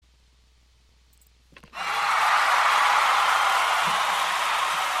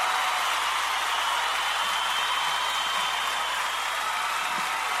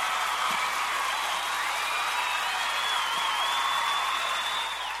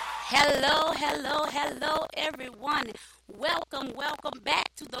Hello, hello, hello, everyone. Welcome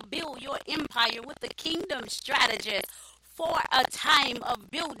back to the Build Your Empire with the Kingdom Strategist for a time of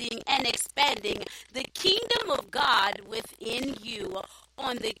building and expanding the kingdom of God within you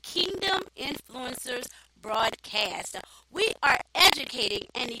on the Kingdom Influencers broadcast. We are educating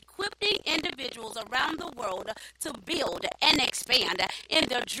and equipping individuals around the world to build and expand in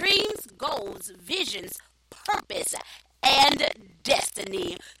their dreams, goals, visions, purpose, and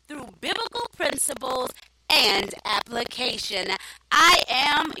destiny through biblical principles and application. I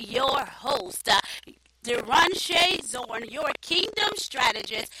am your host, Deron Zorn, your kingdom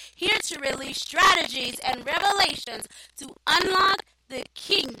strategist, here to release strategies and revelations to unlock the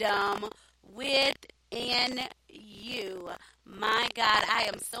kingdom within you. My God, I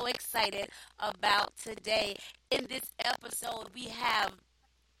am so excited about today. In this episode, we have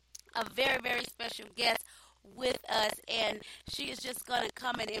a very special guest with us, and she is just going to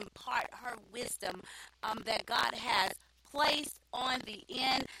come and impart her wisdom that God has placed on the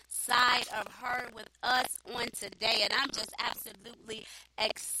inside of her with us on today, and I'm just absolutely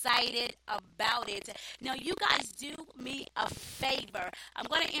excited about it. Now, you guys do me a favor. I'm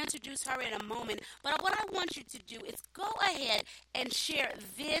going to introduce her in a moment, but what I want you to do is go ahead and share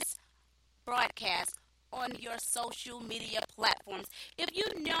this broadcast on your social media platforms. If you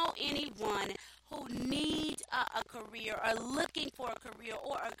know anyone who needs a career, or looking for a career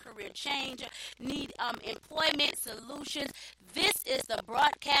or a career change, need employment solutions, this is the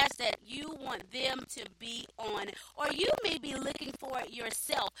broadcast that you want them to be on. Or you may be looking for it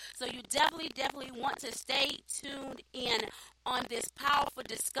yourself. So you definitely want to stay tuned in on this powerful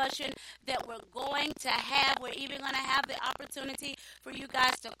discussion that we're going to have. We're even going to have the opportunity for you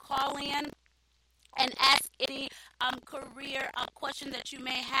guys to call in and ask any career question that you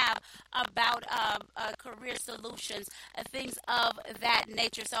may have about career solutions, things of that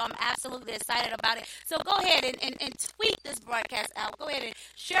nature. So I'm absolutely excited about it. So go ahead and tweet this broadcast out. Go ahead and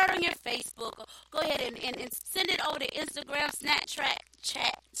share it on your Facebook. Go ahead and send it over to Instagram, Snapchat,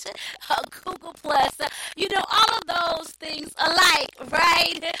 Google Plus, all of those things alike,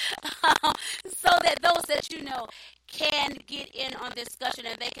 right? So that those that you know can get in on discussion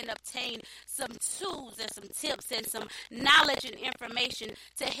and they can obtain some tools and some tips and some knowledge and information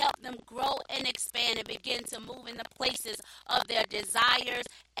to help them grow and expand and begin to move in the places of their desires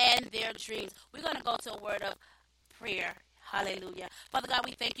and their dreams. We're going to go to a word of prayer. Hallelujah. Father God,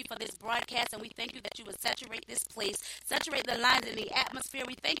 we thank you for this broadcast, and we thank you that you would saturate this place, saturate the lines in the atmosphere.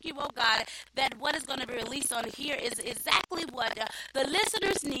 We thank you, oh God, that what is going to be released on here is exactly what the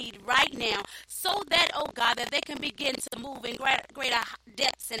listeners need right now, so that, oh God, that they can begin to move in greater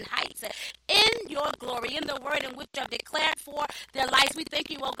depths and heights in your glory, in the word in which you have declared for their lives. We thank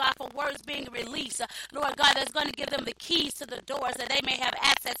you, oh God, for words being released, Lord God, that's going to give them the keys to the doors that they may have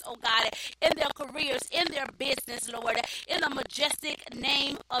access, oh God, in their careers, in their business, Lord, in the majestic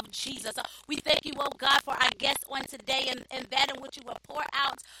name of Jesus. We thank you, oh God, for our guest on today and that in which you will pour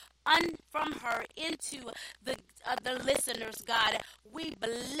out from her into the listeners, God. We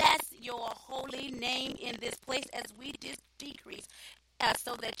bless your holy name in this place as we decrease,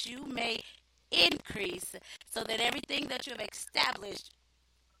 so that you may increase, so that everything that you have established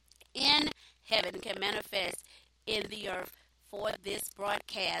in heaven can manifest in the earth for this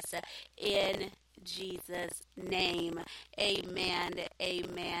broadcast in Jesus' name. Amen,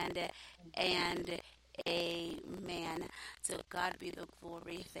 amen, and amen. To God be the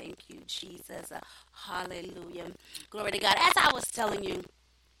glory. Thank you, Jesus. Hallelujah. Glory to God. As I was telling you,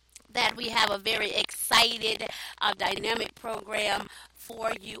 that we have a very excited, dynamic program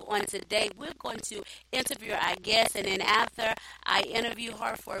for you on today. We're going to interview our guest, and then after I interview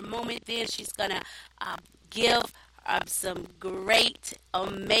her for a moment, then she's going to give some great,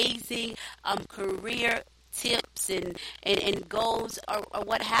 amazing career tips and goals or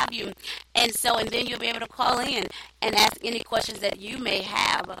what have you. And then you'll be able to call in and ask any questions that you may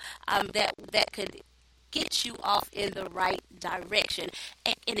have that could get you off in the right direction.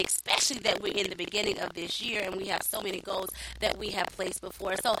 And especially that we're in the beginning of this year and we have so many goals that we have placed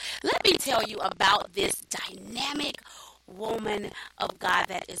before. So let me tell you about this dynamic woman of God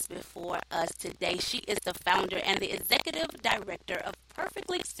that is before us today. She is the founder and the executive director of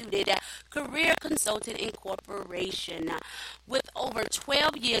Perfectly Suited Career Consulting Incorporation, with over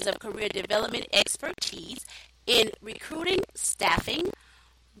 12 years of career development expertise in recruiting, staffing,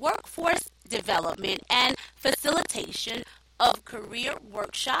 workforce development, and facilitation of career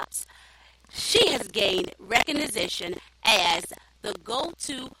workshops. She has gained recognition as the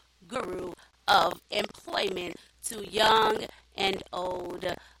go-to guru of employment to young and old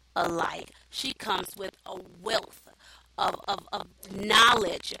alike. She comes with a wealth of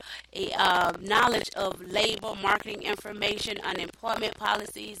knowledge, knowledge of labor, marketing information, unemployment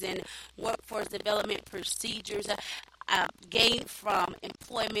policies, and workforce development procedures. Gained from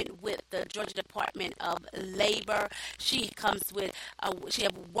employment with the Georgia Department of Labor. She comes with, she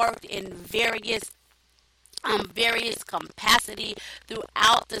have worked in various capacity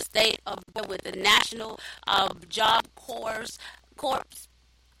throughout the state of with the National Job Corps.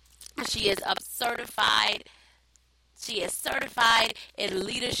 She is certified. She is certified in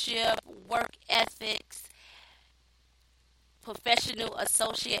leadership, work ethics, professional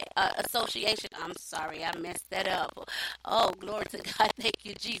association. I'm sorry, I messed that up. Oh, glory to God. Thank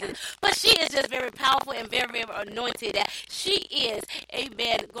you, Jesus. But she is just very powerful and very, very anointed. She is,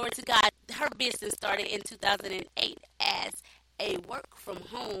 amen, glory to God. Her business started in 2008 as a work from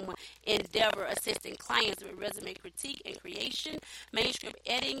home endeavor, assisting clients with resume critique and creation, manuscript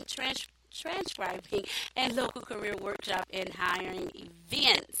editing, transcribing, and local career workshop and hiring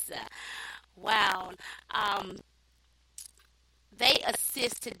events. Wow. They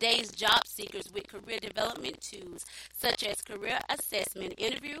assist today's job seekers with career development tools such as career assessment,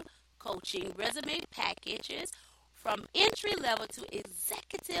 interview, coaching, resume packages, from entry level to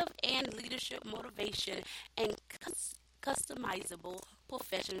executive and leadership motivation, and customizable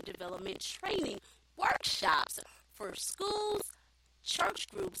professional development training workshops for schools, church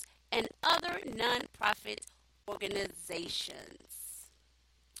groups, and other nonprofit organizations.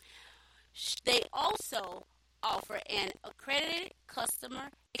 They also offer an accredited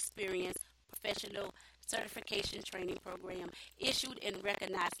customer experience professional certification training program issued and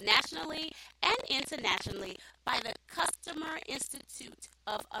recognized nationally and internationally by the Customer Institute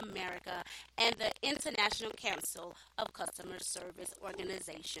of America and the International Council of Customer Service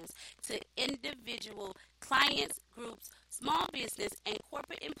Organizations to individual clients, groups, small business, and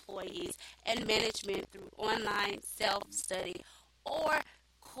corporate employees and management through online self-study or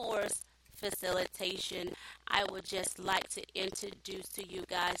course facilitation. I would just like to introduce to you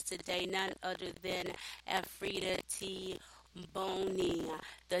guys today none other than Alfreda T. Boney,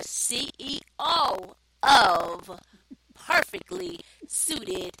 the CEO of Perfectly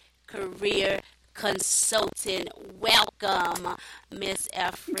Suited Career Consultant. Welcome, Miss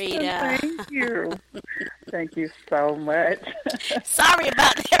Alfreda. Thank you. Thank you so much. Sorry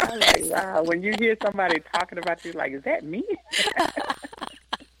about that. Like, wow, when you hear somebody talking about you, like, is that me?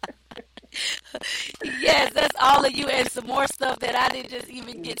 Yes, that's all of you and some more stuff that I didn't just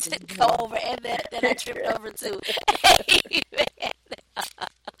even get to go over and that I tripped over too.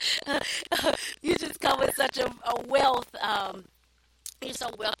 You just come with such a wealth. You're so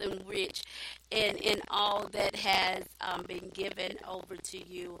wealth and rich in all that has been given over to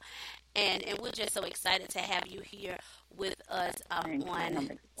you. And we're just so excited to have you here with us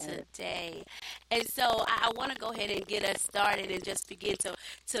on today. And so I want to go ahead and get us started and just begin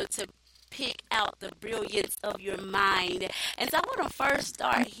to pick out the brilliance of your mind. And so I want to first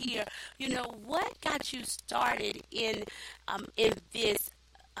start here. You know, what got you started in this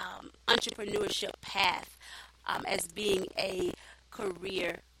entrepreneurship path as being a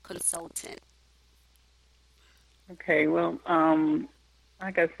career consultant? Okay, well,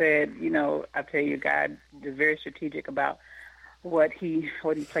 like I said, you know, I tell you, God is very strategic about what he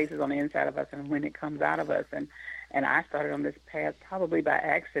places on the inside of us and when it comes out of us. And I started on this path probably by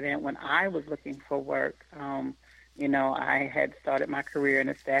accident when I was looking for work. You know, I had started my career in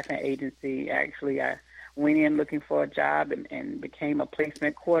a staffing agency. Actually, I went in looking for a job and became a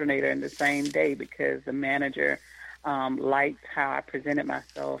placement coordinator in the same day because the manager liked how I presented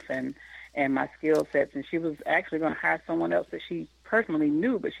myself and my skill sets. And she was actually going to hire someone else that she personally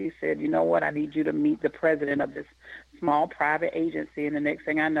knew, but she said, you know what, I need you to meet the president of this small private agency. And the next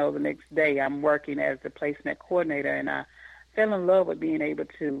thing I know, the next day, I'm working as the placement coordinator, and I fell in love with being able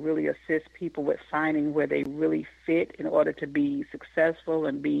to really assist people with finding where they really fit in order to be successful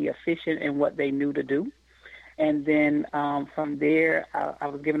and be efficient in what they knew to do. And then from there, I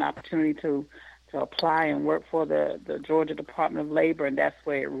was given an opportunity to apply and work for the Georgia Department of Labor, and that's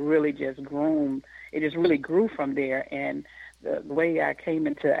where it really just grew. It just really grew from there. And the way I came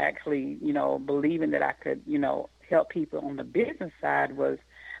into actually, you know, believing that I could, you know, help people on the business side was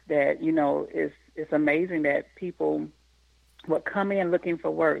that, you know, it's amazing that people would come in looking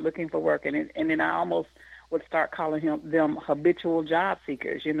for work, and then I almost would start calling them habitual job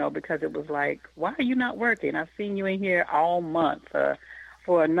seekers, you know, because it was like, why are you not working? I've seen you in here all month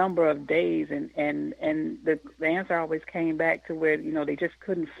for a number of days, and the answer always came back to where, you know, they just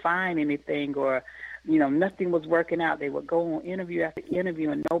couldn't find anything, or, you know, nothing was working out. They would go on interview after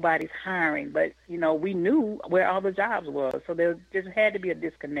interview and nobody's hiring. But, you know, we knew where all the jobs was, so there just had to be a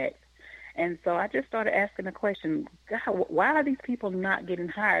disconnect. And so I just started asking the question, God, why are these people not getting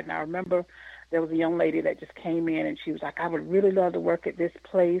hired? And I remember there was a young lady that just came in and she was like, I would really love to work at this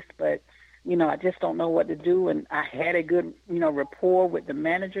place, but, I just don't know what to do. And I had a good, rapport with the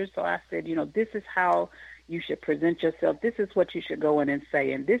manager. So I said, this is how you should present yourself. This is what you should go in and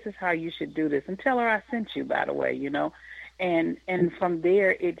say. And this is how you should do this. And tell her I sent you, by the way, And from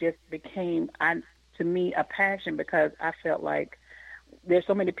there, it just became, to me, a passion, because I felt like there's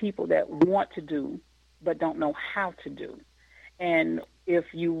so many people that want to do but don't know how to do. And if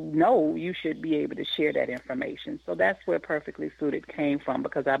you should be able to share that information. So that's where Perfectly Suited came from,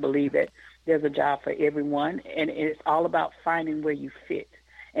 because I believe that there's a job for everyone, and it's all about finding where you fit.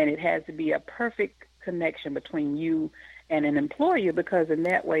 And it has to be a perfect connection between you and an employer, because in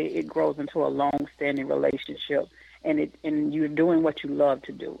that way it grows into a long-standing relationship, and you're doing what you love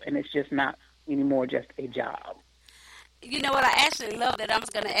to do, and it's just not anymore just a job. You know what? I actually love that. I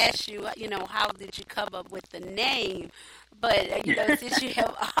was going to ask you, how did you come up with the name? But, since you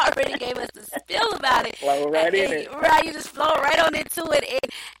have already gave us the spill about it. Flow right in it. Right, you just flow right on into it.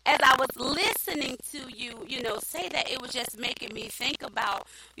 And as I was listening to you, say that, it was just making me think about,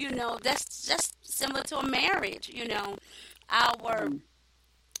 that's just similar to a marriage, our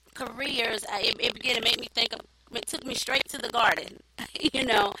careers. It began to make me think of, it took me straight to the garden,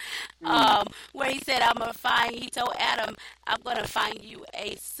 where he said, he told Adam, I'm going to find you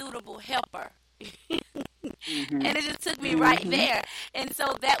a suitable helper. Mm-hmm. And it just took me right there. And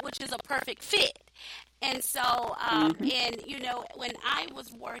so that which is a perfect fit. And so, when I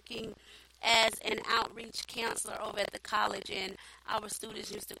was working as an outreach counselor over at the college, and our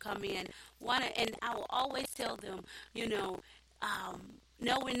students used to come in, and I will always tell them, no,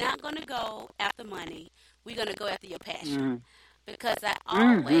 we're not going to go after money. We're going to go after your passion. Mm-hmm. Because I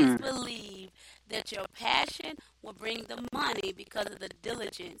always believe that your passion will bring the money, because of the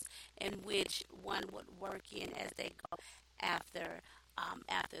diligence in which one would work in as they go after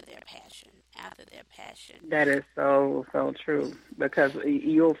their passion. That is so, so true, because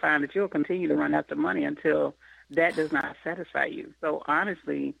you'll find that you'll continue to run after money until that does not satisfy you. So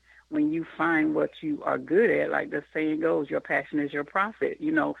honestly, when you find what you are good at, like the saying goes, your passion is your profit.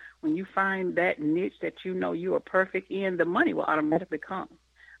 When you find that niche that you are perfect in, the money will automatically come.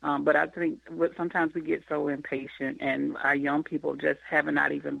 But I think sometimes we get so impatient, and our young people just have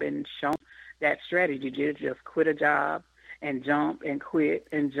not even been shown that strategy. Just quit a job and jump and quit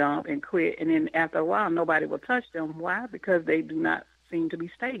and jump and quit. And then after a while, nobody will touch them. Why? Because they do not seem to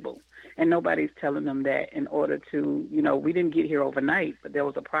be stable. And nobody's telling them that in order to, we didn't get here overnight, but there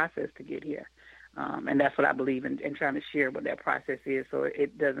was a process to get here. And that's what I believe in trying to share what that process is, so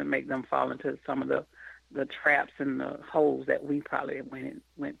it doesn't make them fall into some of the traps and the holes that we probably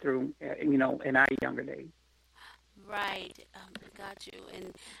went through, in our younger days. Right. Got you.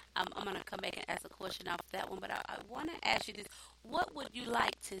 And I'm going to come back and ask a question off that one, but I want to ask you this. What would you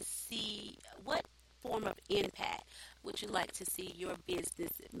like to see, what form of impact would you like to see your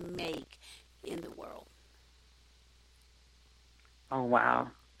business make in the world? Oh, wow.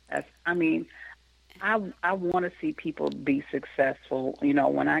 I want to see people be successful.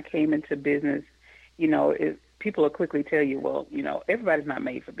 When I came into business, people will quickly tell you, well, everybody's not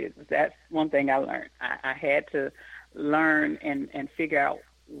made for business. That's one thing I learned. I had to learn and figure out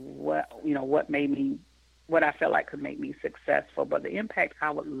what made me, what I felt like could make me successful. But the impact I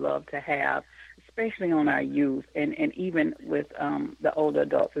would love to have, especially on our youth and even with the older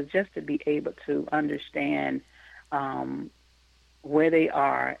adults, is just to be able to understand where they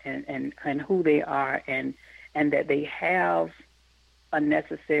are and who they are, and that they have a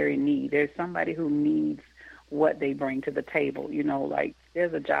necessary need. There's somebody who needs what they bring to the table. Like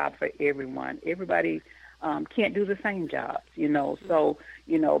there's a job for everyone. Everybody can't do the same jobs, So,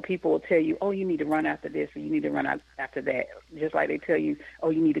 people will tell you, oh, you need to run after this or you need to run after that. Just like they tell you, oh,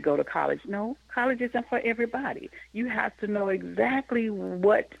 you need to go to college. No, college isn't for everybody. You have to know exactly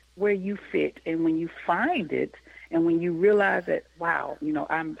where you fit. And when you find it, and when you realize that, wow,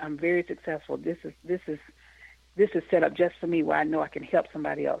 I'm very successful. This is set up just for me, where I know I can help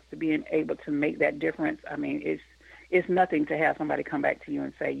somebody else, to being able to make that difference. I mean, it's nothing to have somebody come back to you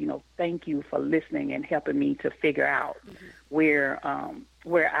and say, thank you for listening and helping me to figure out where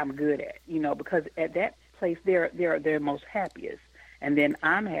I'm good at, because at that place they're most happiest. And then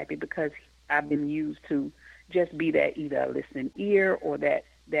I'm happy because I've been used to just be that either a listening ear or that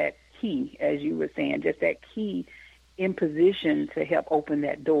key, as you were saying, just that key in position to help open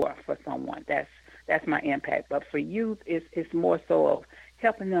that door for someone. That's my impact. But for youth, it's more so of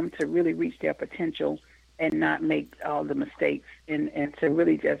helping them to really reach their potential and not make all the mistakes, and to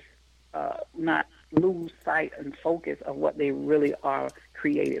really just not lose sight and focus of what they really are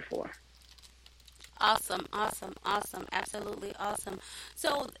created for. Awesome, awesome, awesome, absolutely awesome.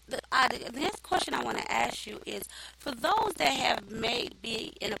 So the next question I want to ask you is, for those that have may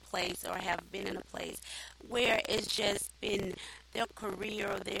be in a place or have been in a place where it's just been their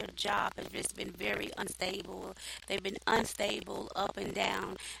career or their job has just been very unstable, they've been unstable up and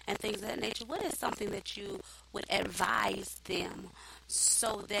down and things of that nature. What is something that you would advise them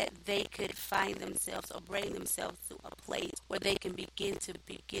so that they could find themselves or bring themselves to a place where they can begin to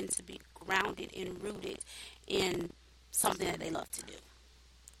be grounded and rooted in something that they love to do?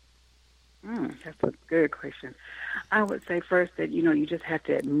 That's a good question. I would say first that, you just have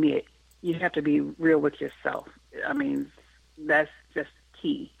to admit, you have to be real with yourself. I mean, that's just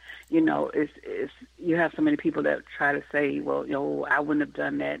key. It's you have so many people that try to say, well, I wouldn't have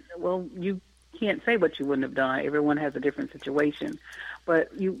done that. Well, you can't say what you wouldn't have done. Everyone has a different situation. But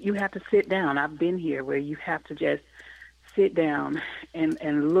you have to sit down. I've been here where you have to just sit down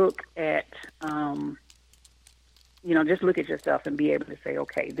and look at, just look at yourself and be able to say,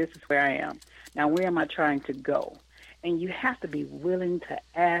 okay, this is where I am. Now, where am I trying to go? And you have to be willing to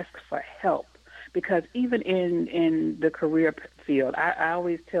ask for help, because even in the career field, I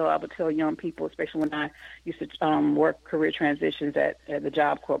would tell young people, especially when I used to work career transitions at the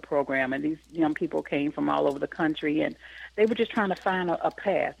Job Corps program, and these young people came from all over the country, and they were just trying to find a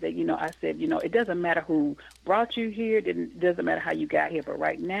path that, I said, it doesn't matter who brought you here, it doesn't matter how you got here, but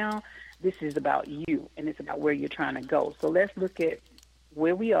right now, this is about you, and it's about where you're trying to go. So let's look at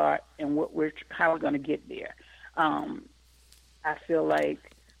where we are and how we're going to get there. I feel like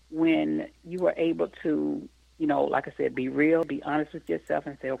when you are able to, like I said, be real, be honest with yourself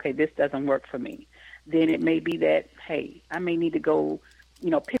and say, okay, this doesn't work for me, then it may be that, hey, I may need to go,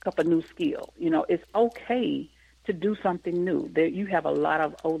 pick up a new skill. It's okay to do something new. You have a lot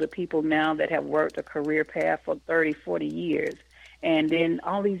of older people now that have worked a career path for 30, 40 years. And then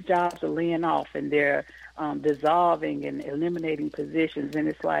all these jobs are laying off, and they're dissolving and eliminating positions. And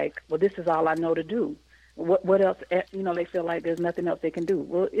it's like, well, this is all I know to do. What else? They feel like there's nothing else they can do.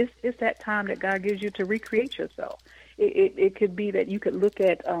 Well, it's that time that God gives you to recreate yourself. It could be that you could look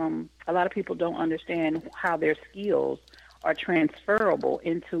at, a lot of people don't understand how their skills are transferable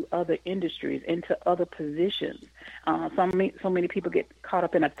into other industries, into other positions. So many people get caught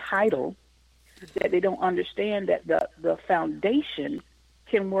up in a title that they don't understand that the foundation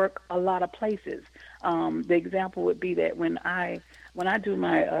can work a lot of places. The example would be that when I do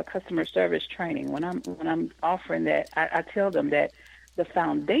my customer service training, when I'm offering that, I tell them that the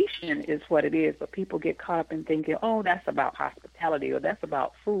foundation is what it is, but people get caught up in thinking, oh, that's about hospitality or that's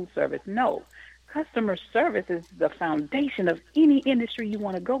about food service. No. Customer service is the foundation of any industry you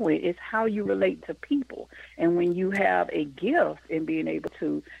want to go in. It's how you relate to people. And when you have a gift in being able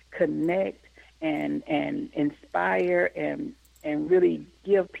to connect and inspire and really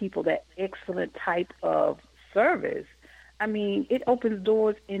give people that excellent type of service, I mean, it opens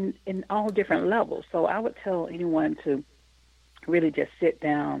doors in all different levels. So I would tell anyone to really just sit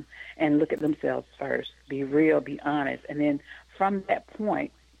down and look at themselves first, be real, be honest, and then from that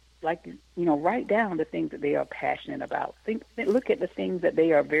point, write down the things that they are passionate about. Look at the things that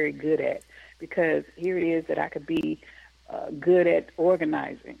they are very good at, because here it is that I could be good at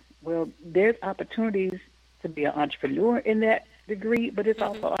organizing. Well, there's opportunities to be an entrepreneur in that degree, but it's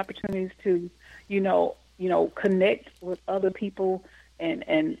also opportunities to, connect with other people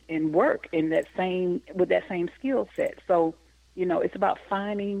and work with that same skill set. So, it's about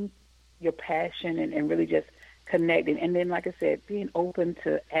finding your passion and really just connecting. And then, like I said, being open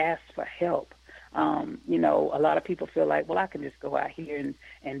to ask for help. A lot of people feel like, well, I can just go out here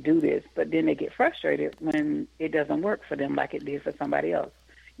and do this, but then they get frustrated when it doesn't work for them like it did for somebody else.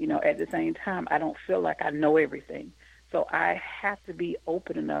 At the same time, I don't feel like I know everything. So I have to be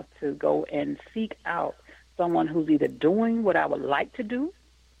open enough to go and seek out someone who's either doing what I would like to do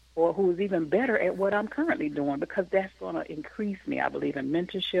or who's even better at what I'm currently doing, because that's going to increase me. I believe in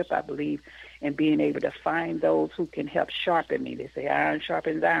mentorship. I believe in being able to find those who can help sharpen me. They say iron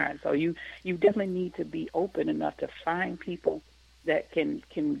sharpens iron. So you definitely need to be open enough to find people that can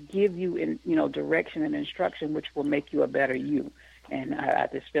give you direction and instruction, which will make you a better you. And I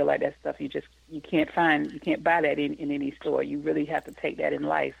just feel like that stuff you can't buy that in any store. You really have to take that in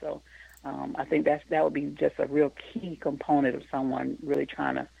life. So I think that would be just a real key component of someone really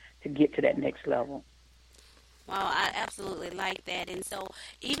trying to get to that next level. Well, I absolutely like that. And so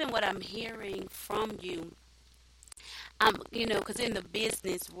even what I'm hearing from you, because in the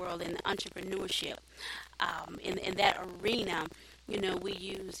business world, in the entrepreneurship, in that arena, we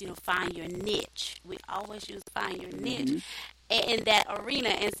use, find your niche. We always use find your niche in that arena.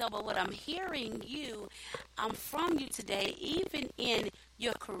 And so, but what I'm hearing from you today, even in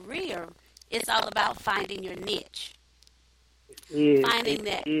your career, It's all about finding your niche. It Finding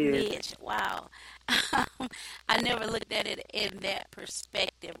that is. niche. Wow. I never looked at it in that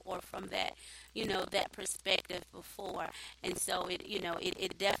perspective or from that, that perspective before. And so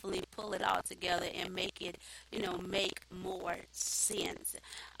it definitely pull it all together and make it, make more sense.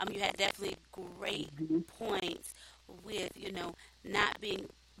 You had definitely great Mm-hmm. points with, not being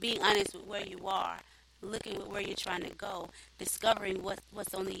honest with where you are, looking at where you're trying to go, discovering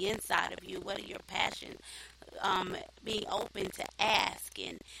what's on the inside of you, what are your passions, being open to ask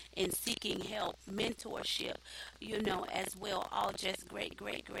and seeking help, mentorship, as well. All just great,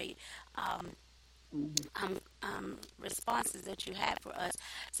 great, great um, Mm-hmm. responses that you had for us.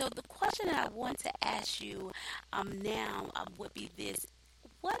 So the question that I want to ask you now would be this: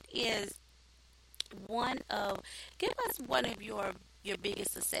 What is one of give us one of your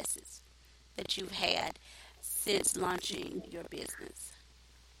biggest successes that you've had since launching your business?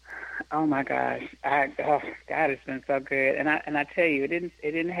 Oh my gosh, God has been so good, and I tell you, it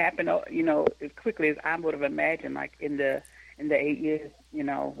didn't happen, as quickly as I would have imagined. Like in the 8 years,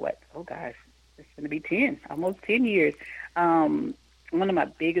 what? Oh gosh, it's going to be 10, almost 10 years. Um, One of my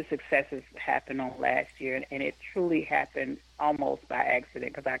biggest successes happened on last year, and it truly happened almost by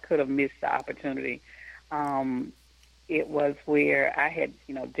accident because I could have missed the opportunity. Um, it was where I had,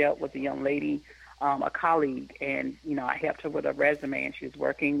 dealt with a young lady, a colleague, and, I helped her with a resume, and she was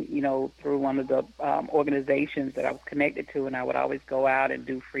working, through one of the organizations that I was connected to, and I would always go out and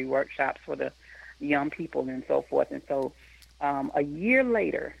do free workshops for the young people and so forth. And so a year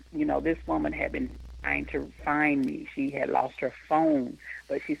later, this woman had been trying to find me. She had lost her phone,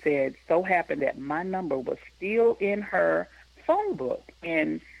 but she said, so happened that my number was still in her phone book.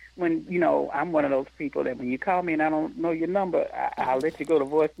 And when, I'm one of those people that when you call me and I don't know your number, I'll let you go to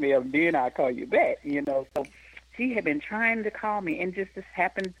voicemail, and then I'll call you back. So she had been trying to call me, and just this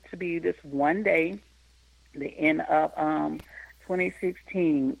happened to be this one day, the end of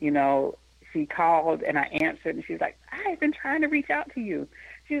 2016, she called and I answered, and she was like, I've been trying to reach out to you.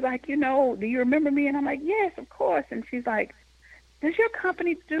 She was like, do you remember me? And I'm like, yes, of course. And she's like, does your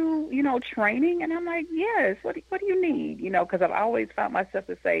company do, training? And I'm like, yes. What do you need? Because I've always found myself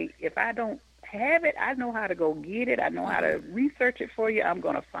to say, if I don't have it, I know how to go get it. I know how to research it for you. I'm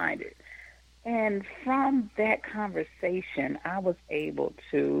going to find it. And from that conversation, I was able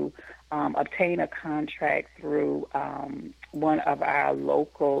to obtain a contract through one of our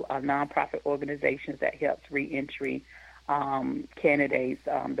local nonprofit organizations that helps reentry candidates,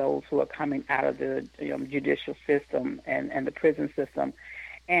 those who are coming out of the judicial system and the prison system.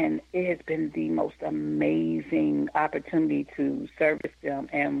 And it has been the most amazing opportunity to service them.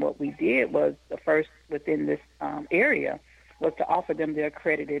 And what we did was the first within this area was to offer them their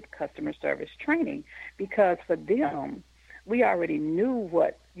accredited customer service training, because for them, we already knew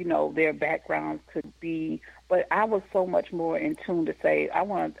what, their backgrounds could be, but I was so much more in tune to say, I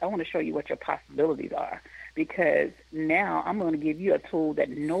want to show you what your possibilities are, because now I'm going to give you a tool that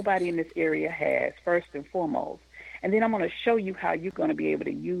nobody in this area has, first and foremost. And then I'm going to show you how you're going to be able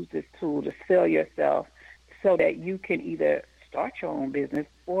to use this tool to sell yourself so that you can either start your own business,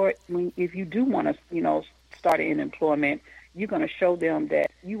 or if you do want to, start in employment, you're going to show them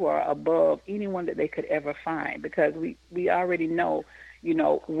that you are above anyone that they could ever find, because we already know,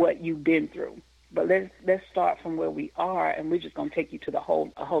 what you've been through. But let's start from where we are, and we're just going to take you to a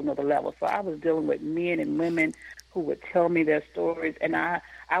whole nother level. So I was dealing with men and women who would tell me their stories, and I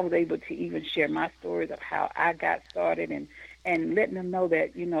was able to even share my stories of how I got started, and letting them know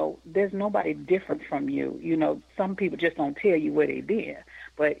that, there's nobody different from you. Some people just don't tell you where they've been.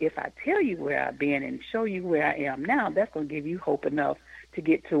 But if I tell you where I've been and show you where I am now, that's going to give you hope enough to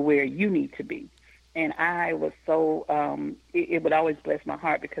get to where you need to be. And I was so, it would always bless my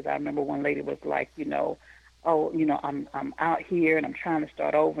heart, because I remember one lady was like, I'm out here and I'm trying to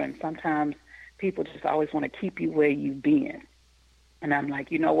start over. And sometimes people just always want to keep you where you've been. And I'm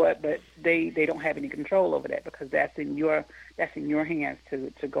like, you know what? But they don't have any control over that, because that's in your hands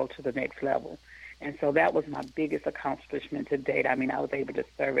to go to the next level. And so that was my biggest accomplishment to date. I mean, I was able to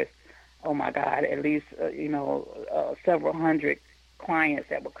service, oh my God, at least several hundred clients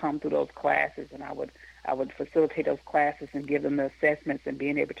that would come through those classes, and I would facilitate those classes and give them the assessments, and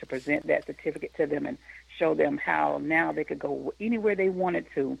being able to present that certificate to them and show them how now they could go anywhere they wanted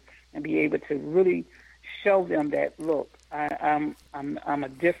to, and be able to really show them that, look, I'm a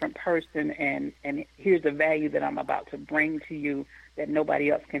different person, and here's the value that I'm about to bring to you that nobody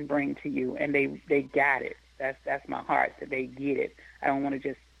else can bring to you. And they got it. That's my heart, that they get it. I don't want to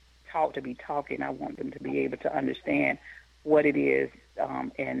just talk to be talking. I want them to be able to understand what it is,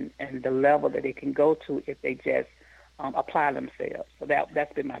 and the level that they can go to if they just apply themselves. So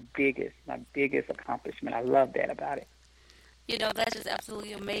that's been my biggest accomplishment. I love that about it. That's just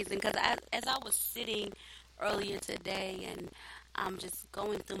absolutely amazing because as I was sitting earlier today and I'm just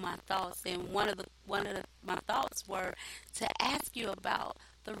going through my thoughts, and my thoughts were to ask you about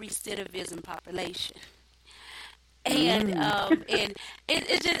the recidivism population. And and I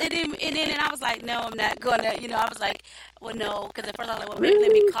was like, no, I'm not gonna. I was like, well, no, because at first I was like, well, maybe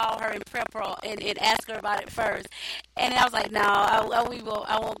let me call her and prep her and ask her about it first. And I was like, no, I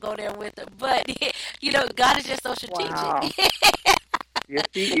won't go there with her. But God is just so strategic. Wow. Yes,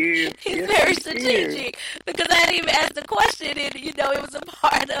 he is. He's very strategic because I didn't even ask the question, and it was a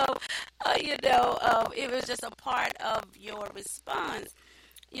part of, it was just a part of your response,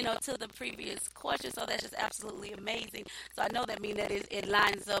 to the previous question. So that's just absolutely amazing. So I know that means that it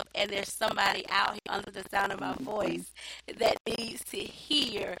lines up, and there's somebody out here under the sound of my voice that needs to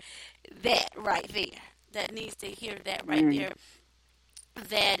hear that right there. That needs to hear that right there.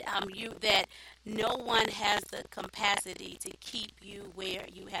 That no one has the capacity to keep you where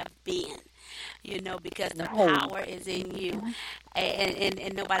you have been, because the power is in you,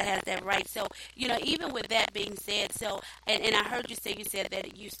 and nobody has that right. So, even with that being said, and I heard you said that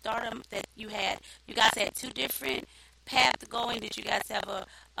that you guys had two different paths going. Did you guys have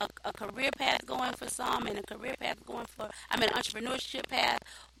a career path going for some and a career path going for, entrepreneurship path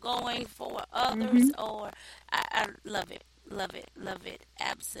going for others? Or I love it. Love it, love it,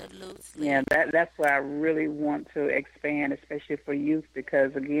 absolutely. Yeah, that's where I really want to expand, especially for youth,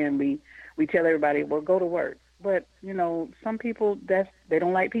 because again, we tell everybody, well, go to work, but some people they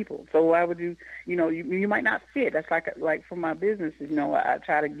don't like people. So why would you might not fit? That's like for my businesses, I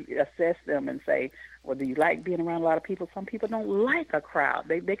try to assess them and say, well, do you like being around a lot of people? Some people don't like a crowd.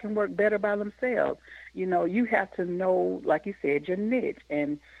 They can work better by themselves. You have to know, like you said, your niche.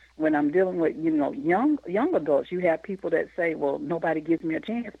 And when I'm dealing with, young adults, you have people that say, well, nobody gives me a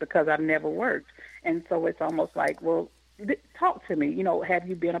chance because I've never worked. And so it's almost like, well, talk to me. Have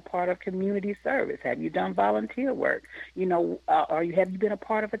you been a part of community service? Have you done volunteer work? Have you been a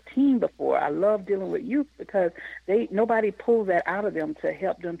part of a team before? I love dealing with youth because nobody pulls that out of them to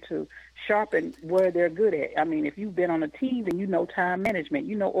help them to sharpen where they're good at. If you've been on a team, then you know time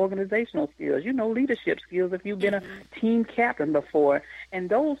management, organizational skills, leadership skills if you've been a team captain before. And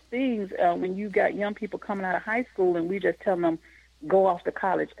those things, when you got young people coming out of high school and we just tell them, go off to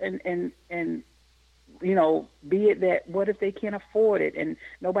college and be it that, what if they can't afford it? And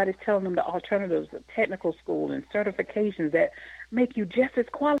nobody's telling them the alternatives of technical school and certifications that make you just as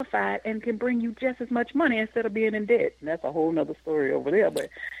qualified and can bring you just as much money instead of being in debt. And that's a whole nother story over there. But,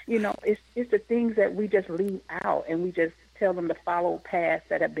 it's the things that we just leave out, and we just tell them to follow paths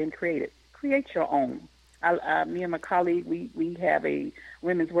that have been created. Create your own. Me and my colleague, we have a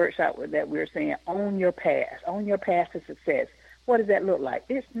women's workshop that we're saying, own your path to success. What does that look like?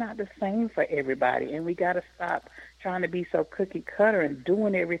 It's not the same for everybody, and we got to stop trying to be so cookie cutter and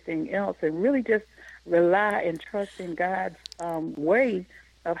doing everything else, and really just rely and trust in God's way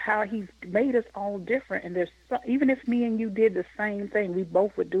of how He's made us all different. And even if me and you did the same thing, we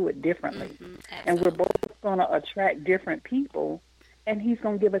both would do it differently, and we're both going to attract different people, and He's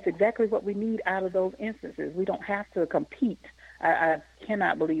going to give us exactly what we need out of those instances. We don't have to compete. I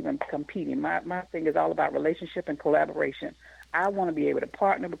cannot believe in competing. My thing is all about relationship and collaboration. I want to be able to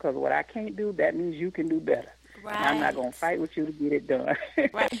partner because what I can't do, that means you can do better. Right. And I'm not going to fight with you to get it done.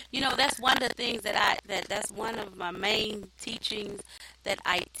 Right. That's one of the things that's one of my main teachings that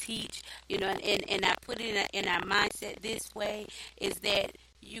I teach, and I put it in our mindset this way, is that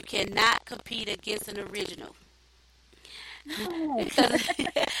you cannot compete against an original. Because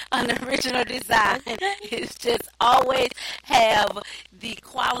an original design is just always have the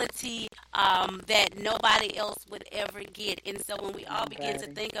quality that nobody else would ever get. And so when we all begin to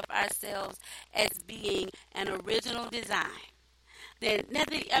think of ourselves as being an original design, then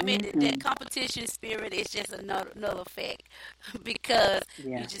nothing, that competition spirit is just another effect because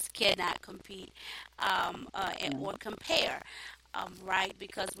you just cannot compete or compare. Right,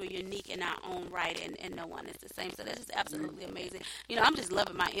 because we're unique in our own right, and no one is the same. So this is absolutely amazing. I'm just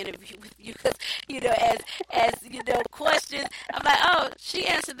loving my interview with you because, as questions, I'm like, oh, she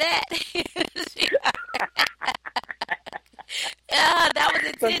answered that. That was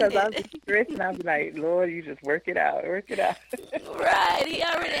intended. Sometimes I'm just stressed, and I'm like, Lord, you just work it out. Right, He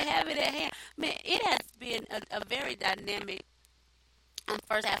already have it at hand. Man, it has been a very dynamic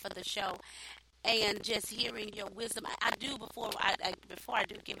first half of the show. and just hearing your wisdom. I do before I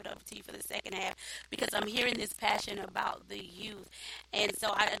do give it over to you for the second half, because I'm hearing this passion about the youth, and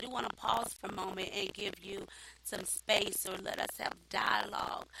so I do want to pause for a moment and give you some space, or let us have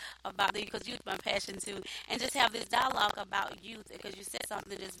dialogue about the, because youth my passion too, and just have this dialogue about youth, because you said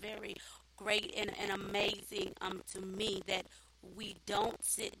something that's very great and amazing to me, that we don't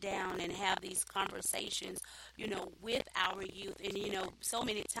sit down and have these conversations, with our youth. And, so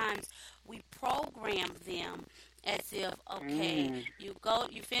many times we program them as if, okay, Mm,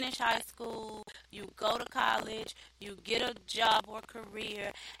 you finish high school, you go to college, you get a job or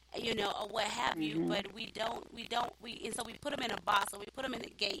career, or what have you. mhm, But and so we put them in a box, or we put them in a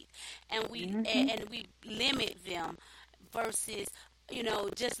gate, and mhm. we limit them versus,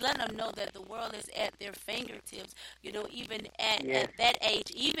 just let them know that the world is at their fingertips, even Yes. at that age,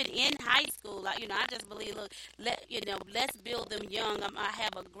 even in high school. Like, I just believe, look, let's build them young. I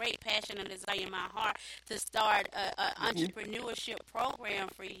have a great passion and desire in my heart to start a Mhm. entrepreneurship program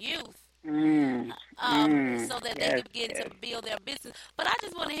for youth, Mm, mm. so that they Yes, can begin to yes. build their business. But I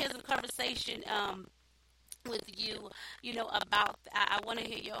just want to hear some conversation, with you, about, I want to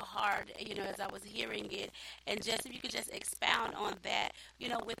hear your heart, as I was hearing it, and just if you could just expound on that,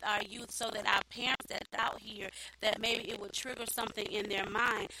 with our youth, so that our parents that out here, that maybe it would trigger something in their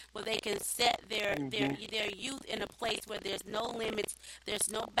mind where they can set Mhm. their youth in a place where there's no limits,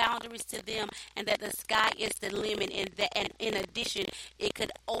 there's no boundaries to them, and that the sky is the limit, and in addition, it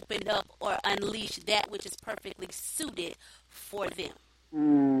could open up or unleash that which is perfectly suited for them.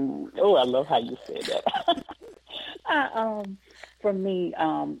 Mm. Oh, I love how you said that. I, for me,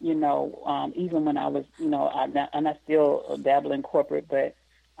 even when I was, and I still dabble in corporate, but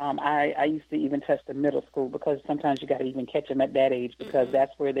I used to even touch the middle school, because sometimes you got to even catch them at that age, because Hmm.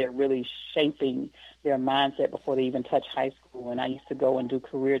 that's where they're really shaping their mindset before they even touch high school. And I used to go and do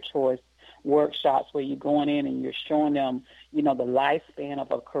career choice workshops where you're going in and you're showing them, the lifespan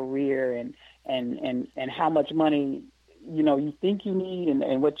of a career, and how much money, you think you need,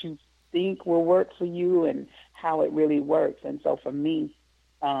 and what you think will work for you, and how it really works. And so for me,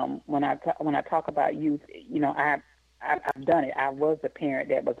 when I talk about youth, I've done it. I was the parent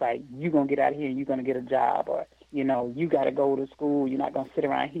that was like, "You're gonna get out of here, and you're gonna get a job," or you got to go to school. You're not gonna sit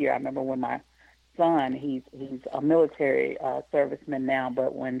around here. I remember when my son, he's a military serviceman now,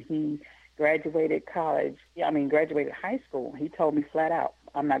 but when he graduated college, graduated high school, he told me flat out,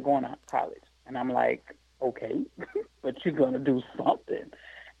 "I'm not going to college." And I'm like, "Okay, but you're gonna do something."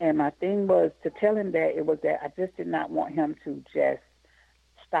 And my thing was to tell him that it was that I just did not want him to just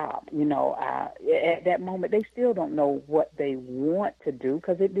stop. At that moment, they still don't know what they want to do,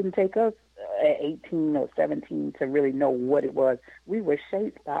 because it didn't take us at 18 or 17 to really know what it was. We were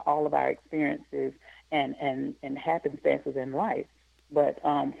shaped by all of our experiences and happenstances in life. But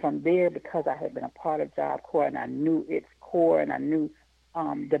from there, because I had been a part of Job Corps and I knew its core, and I knew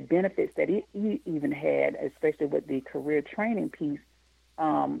the benefits that it even had, especially with the career training piece,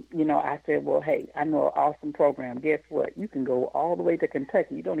 I said, well, hey, I know an awesome program. Guess what? You can go all the way to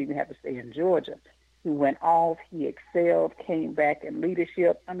Kentucky. You don't even have to stay in Georgia. He went off. He excelled, came back in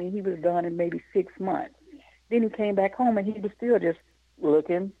leadership. I mean, he was done in maybe 6 months. Then he came back home, and he was still just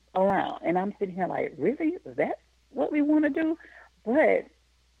looking around. And I'm sitting here like, really? Is that what we want to do? But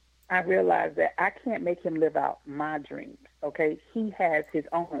I realized that I can't make him live out my dreams. Okay, he has his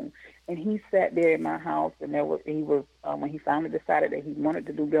own, and he sat there in my house, and he was when he finally decided that he wanted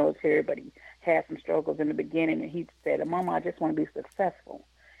to do military, but he had some struggles in the beginning, and he said, "Mama, I just want to be successful."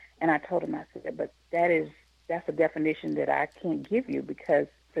 And I told him, I said, "But that's a definition that I can't give you, because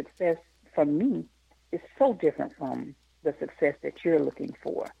success for me is so different from the success that you're looking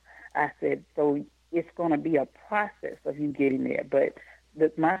for." I said, "So it's going to be a process of you getting there, but."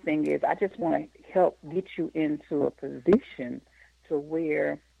 My thing is, I just want to help get you into a position to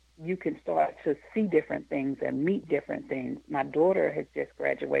where you can start to see different things and meet different things. My daughter has just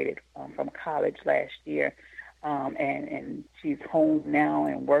graduated from college last year, and she's home now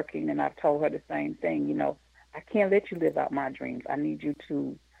and working. And I've told her the same thing. I can't let you live out my dreams. I need you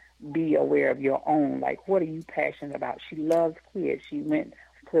to be aware of your own. Like, what are you passionate about? She loves kids. She went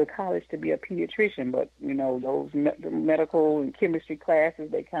to college to be a pediatrician, but those medical and chemistry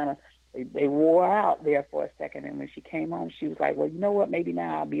classes, they wore her out there for a second. And when she came home, she was like, "Well, you know what? Maybe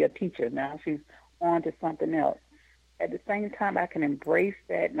now I'll be a teacher." Now she's on to something else. At the same time, I can embrace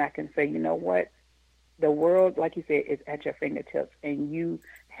that, and I can say, you know what? The world, like you said, is at your fingertips, and you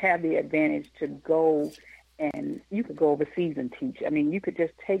have the advantage to go, and you could go overseas and teach. I mean, you could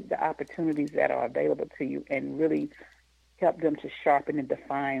just take the opportunities that are available to you and really help them to sharpen and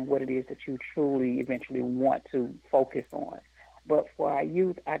define what it is that you truly eventually want to focus on. But for our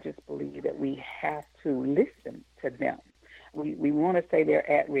youth, I just believe that we have to listen to them. We want to say they're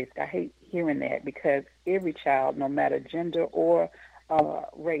at risk. I hate hearing that because every child, no matter gender or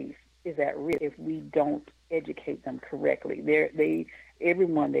race, is at risk if we don't educate them correctly.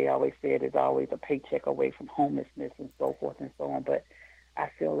 Everyone, they always said, is always a paycheck away from homelessness and so forth and so on. But I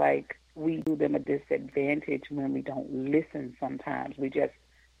feel like we do them a disadvantage when we don't listen sometimes. We just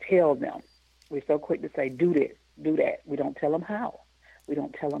tell them. We're so quick to say, do this, do that. We don't tell them how. We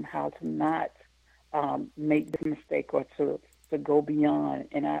don't tell them how to not make the mistake or to go beyond.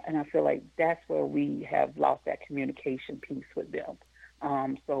 And I feel like that's where we have lost that communication piece with them.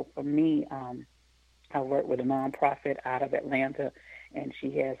 So for me, I work with a nonprofit out of Atlanta, and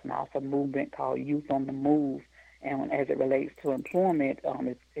she has an awesome movement called Youth on the Move. And as it relates to employment,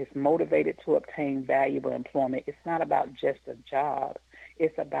 it's motivated to obtain valuable employment. It's not about just a job.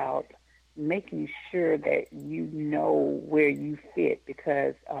 It's about making sure that you know where you fit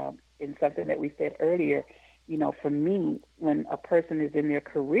because in something that we said earlier, for me, when a person is in their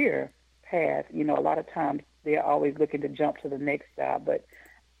career path, a lot of times they're always looking to jump to the next job, but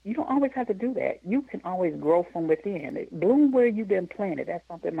you don't always have to do that. You can always grow from within. Bloom where you've been planted. That's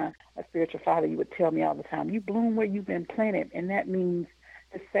something my spiritual father, you would tell me all the time. You bloom where you've been planted, and that means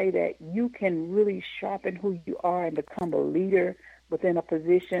to say that you can really sharpen who you are and become a leader within a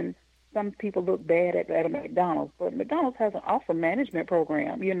position. Some people look bad at a McDonald's, but McDonald's has an awesome management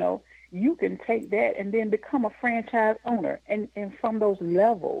program. You can take that and then become a franchise owner. And from those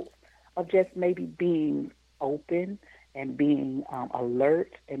levels of just maybe being open and being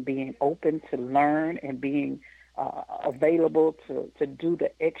alert and being open to learn and being available to do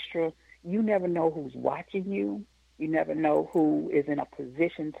the extra, you never know who's watching you. You never know who is in a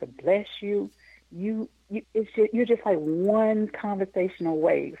position to bless you. You're just like one conversation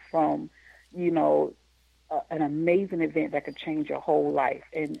away from, an amazing event that could change your whole life.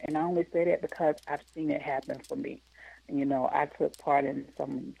 And I only say that because I've seen it happen for me. I took part in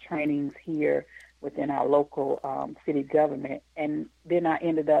some trainings here within our local city government, and then I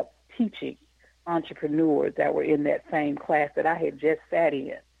ended up teaching entrepreneurs that were in that same class that I had just sat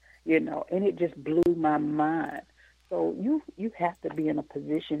in, and it just blew my mind. So you have to be in a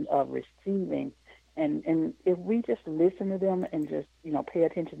position of receiving, and if we just listen to them and just pay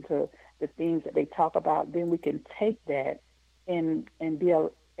attention to the things that they talk about, then we can take that and be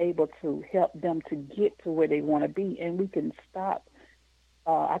able to help them to get to where they want to be, and we can stop.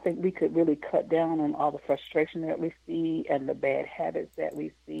 I think we could really cut down on all the frustration that we see and the bad habits that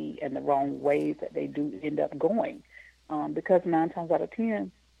we see and the wrong ways that they do end up going, because 9 times out of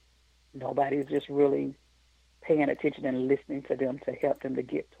 10, nobody's just really paying attention and listening to them to help them to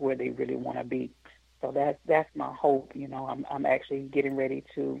get to where they really want to be. So that's my hope. I'm actually getting ready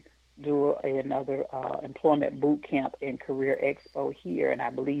to do another employment boot camp and career expo here, and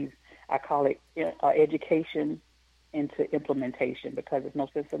I believe I call it education into implementation, because there's no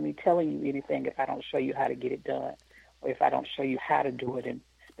sense in me telling you anything if I don't show you how to get it done, or if I don't show you how to do it. And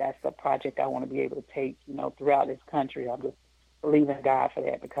that's a project I want to be able to take, throughout this country. I'm just believing God for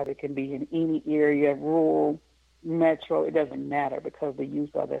that, because it can be in any area, rural, metro, it doesn't matter, because the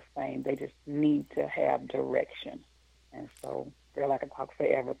youth are the same. They just need to have direction. And so, girl, I can talk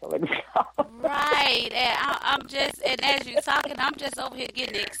forever, so let me go. Right. And and as you're talking, I'm just over here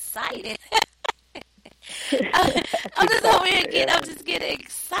getting excited. I'm just getting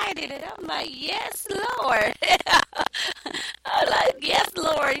excited, and I'm like, yes, Lord. I'm like, yes,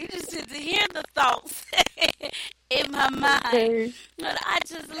 Lord. You just need to hear the thoughts in my mind. Okay. But I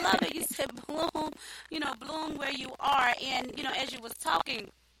just love it. You said bloom, bloom where you are, and as you was talking,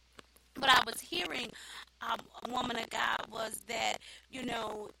 what I was hearing, woman of God, was that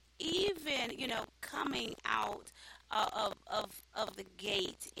even coming out of the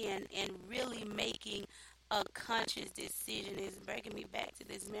gate and really making a conscious decision is bringing me back to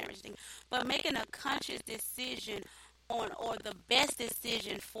this marriage thing, but making a conscious decision on, or the best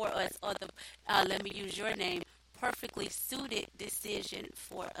decision for us, or the let me use your name, perfectly suited decision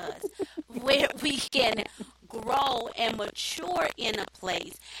for us, where we can grow and mature in a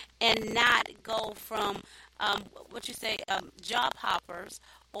place and not go from what you say, job hoppers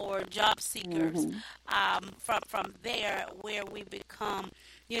or job seekers, Mm-hmm. from there, where we become,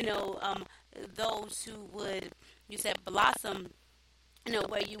 those who would, you said, blossom,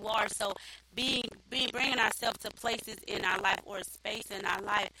 where you are. So being bringing ourselves to places in our life, or a space in our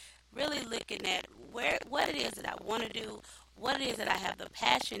life, really looking at what it is that I want to do, what it is that I have the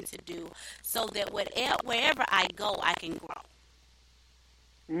passion to do, so that wherever I go, I can grow.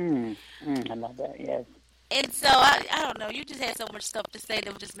 I love that, yes. And so I don't know. You just had so much stuff to say that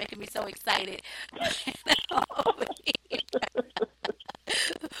was just making me so excited.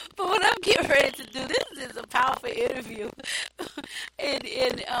 But what I'm getting ready to do, this is a powerful interview, and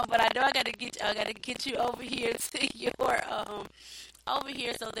but I know I gotta get you over here to your over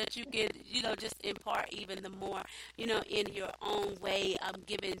here so that you can just impart even the more in your own way. I'm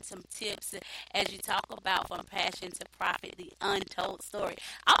giving some tips as you talk about from passion to profit, the untold story.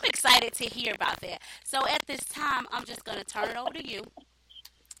 I'm excited to hear about that. So at this time, I'm just gonna turn it over to you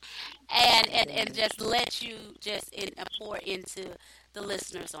and just let you pour into the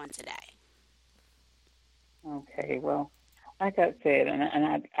listeners on today. Okay, well, like I said, and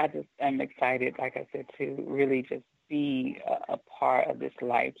I just am excited, like I said, to really just be a part of this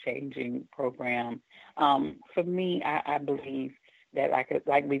life-changing program. For me, I believe that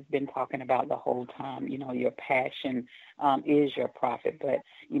like we've been talking about the whole time, your passion is your profit. But,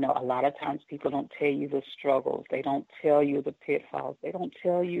 a lot of times people don't tell you the struggles. They don't tell you the pitfalls. They don't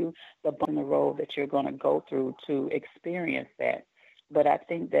tell you the bump in the road that you're going to go through to experience that. But I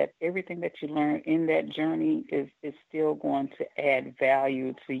think that everything that you learn in that journey is still going to add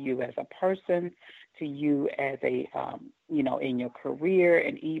value to you as a person, to you as in your career,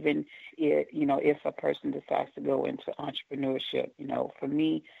 and even if a person decides to go into entrepreneurship. For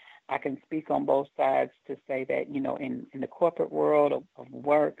me, I can speak on both sides to say that, in the corporate world of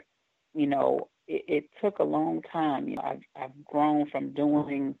work, it took a long time. I've grown from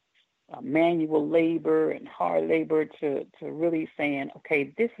doing manual labor and hard labor to really saying,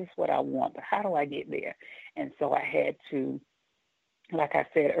 okay, this is what I want, but how do I get there? And so I had to, like I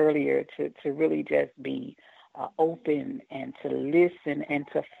said earlier, to really just be open and to listen and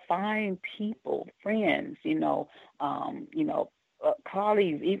to find people, friends,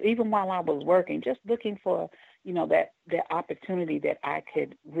 colleagues, even while I was working, just looking for, that opportunity that I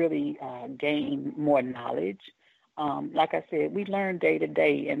could really gain more knowledge. Like I said, we learn day to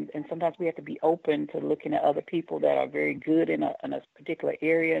day, and sometimes we have to be open to looking at other people that are very good in a particular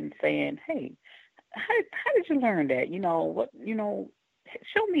area and saying, hey, how did you learn that?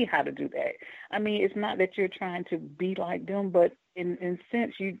 Show me how to do that. I mean, it's not that you're trying to be like them, but in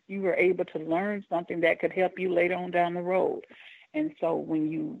sense, you were able to learn something that could help you later on down the road. And so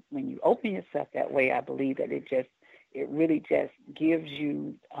when you open yourself that way, I believe that it really just gives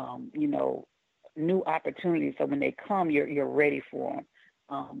you, new opportunities. So when they come, you're ready for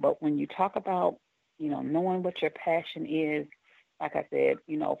them. But when you talk about, knowing what your passion is, like I said,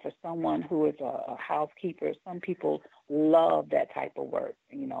 for someone who is a housekeeper, some people love that type of work.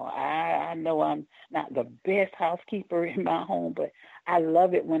 I know I'm not the best housekeeper in my home, but I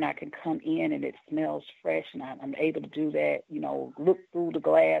love it when I can come in and it smells fresh and I'm able to do that, look through the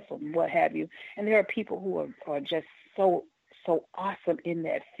glass or what have you. And there are people who are just so awesome in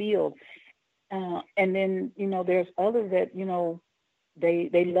that field. And then, there's others that,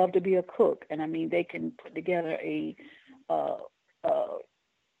 they love to be a cook. And I mean, they can put together a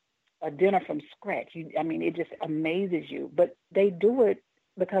dinner from scratch. It just amazes you. But they do it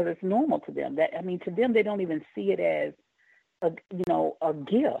because it's normal to them. To them, they don't even see it as a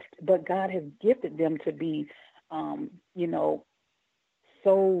gift. But God has gifted them to be,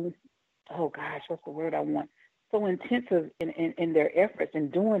 so, oh gosh, what's the word I want? So intensive in their efforts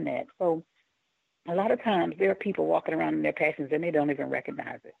in doing that. So a lot of times there are people walking around in their passions and they don't even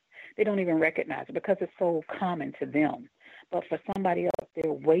recognize it. They don't even recognize it because it's so common to them. But for somebody else,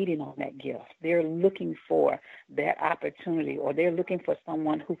 they're waiting on that gift. They're looking for that opportunity, or they're looking for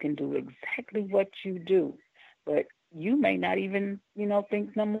someone who can do exactly what you do. But you may not even,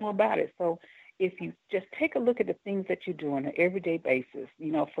 think no more about it. So if you just take a look at the things that you do on an everyday basis,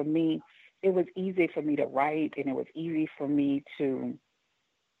 for me, it was easy for me to write, and it was easy for me to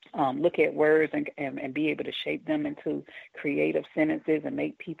look at words and be able to shape them into creative sentences and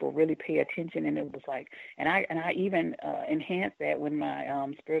make people really pay attention. And it was like, and I even enhanced that when my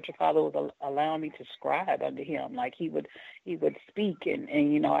spiritual father was allowing me to scribe under him. Like he would speak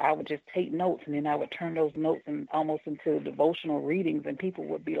and I would just take notes, and then I would turn those notes and almost into devotional readings, and people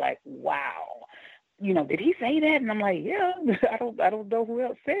would be like, wow. Did he say that? And I'm like, yeah, I don't know who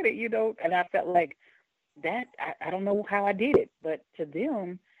else said it, and I felt like that, I don't know how I did it, but to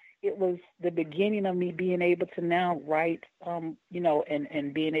them, it was the beginning of me being able to now write, and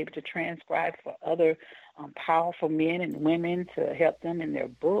being able to transcribe for other powerful men and women to help them in their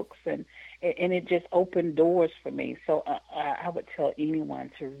books. And it just opened doors for me. So I would tell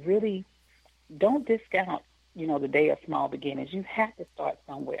anyone to really don't discount, the day of small beginnings. You have to start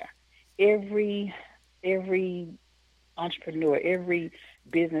somewhere. Every entrepreneur, every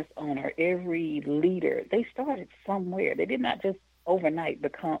business owner, every leader, they started somewhere. They did not just overnight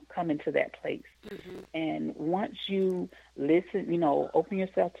come into that place. And once you listen, open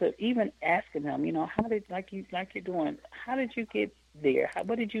yourself to even asking them, how did, like you're doing, how did you get there?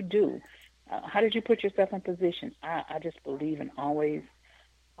 What did you do? How did you put yourself in position? I just believe in always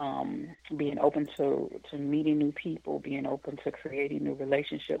being open to meeting new people, being open to creating new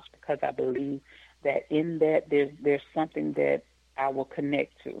relationships, because I believe that in that there's something that I will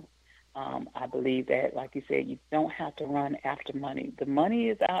connect to. I believe that, like you said, you don't have to run after money. The money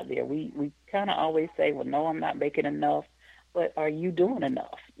is out there. We kind of always say, well, no, I'm not making enough, but are you doing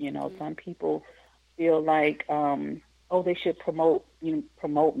enough? Some people feel like, they should promote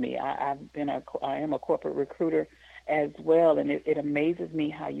me. I am a corporate recruiter as well, and it amazes me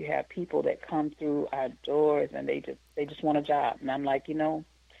how you have people that come through our doors and they just want a job, and I'm like,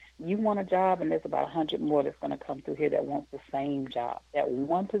 you want a job, and there's about 100 more that's going to come through here that wants the same job. That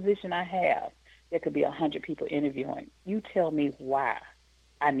one position I have, there could be 100 people interviewing. You tell me why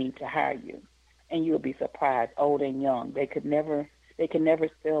I need to hire you, and you'll be surprised, old and young. They can never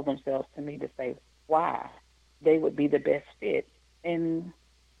sell themselves to me to say why they would be the best fit. And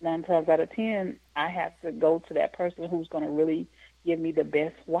 9 times out of 10, I have to go to that person who's going to really give me the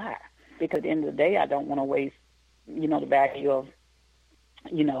best why. Because at the end of the day, I don't want to waste, the value of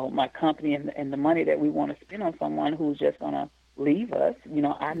my company and the money that we want to spend on someone who's just going to leave us.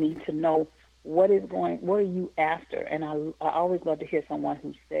 I need to know what are you after? And I always love to hear someone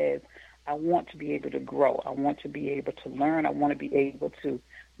who says, I want to be able to grow. I want to be able to learn. I want to be able to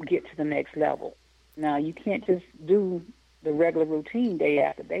get to the next level. Now, you can't just do the regular routine day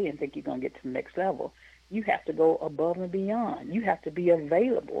after day and think you're going to get to the next level. You have to go above and beyond. You have to be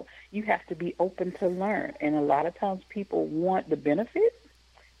available. You have to be open to learn. And a lot of times people want the benefits,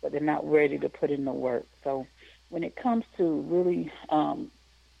 but they're not ready to put in the work. So when it comes to really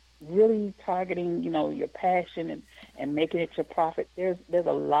targeting, your passion and making it your profit, there's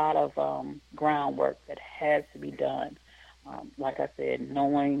a lot of groundwork that has to be done. Like I said,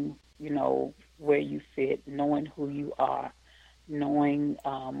 knowing, where you fit, knowing who you are, knowing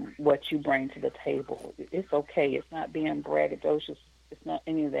what you bring to the table. It's okay. It's not being braggadocious. It's not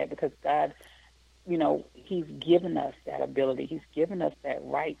any of that, because God, He's given us that ability. He's given us that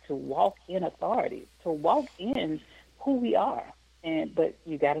right to walk in authority, to walk in who we are. But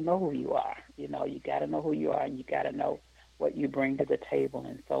you got to know who you are. You got to know who you are, and you got to know what you bring to the table.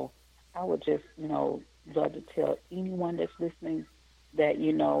 And so I would just, love to tell anyone that's listening that,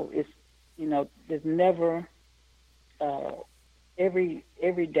 there's never,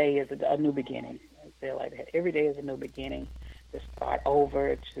 every day is a new beginning. I say it like that. Every day is a new beginning, to start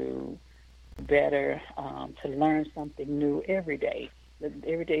over, to better, to learn something new every day.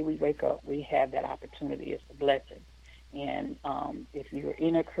 Every day we wake up, we have that opportunity. It's a blessing. And if you're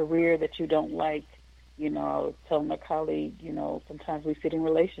in a career that you don't like, telling a colleague, sometimes we sit in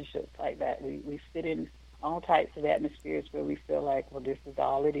relationships like that. We sit in all types of atmospheres where we feel like, well, this is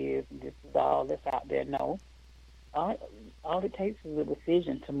all it is, and this is all that's out there. No. All it takes is a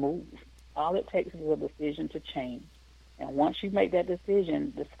decision to move. All it takes is a decision to change. And once you make that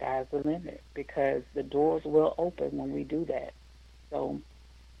decision, the sky's the limit, because the doors will open when we do that. So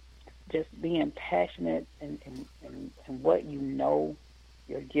just being passionate and what your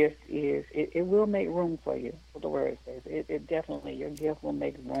gift is, it will make room for you, what the word says. It definitely, your gift will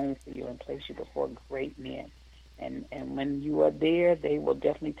make room for you and place you before great men. And when you are there, they will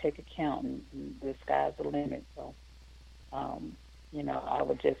definitely take account, and the sky's the limit. So, I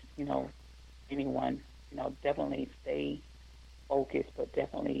would just, anyone, definitely stay focused, but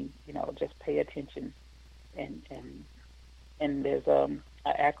definitely, just pay attention. And there's an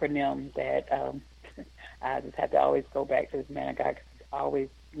acronym that I just have to always go back to this man of God, always,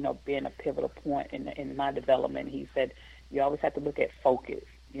 being a pivotal point in my development. He said, you always have to look at focus,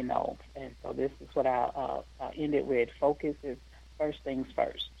 and so this is what I'll end it with. Focus is first things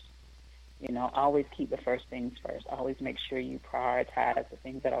first. Always keep the first things first. Always make sure you prioritize the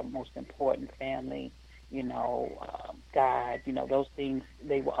things that are most important, family, God, those things,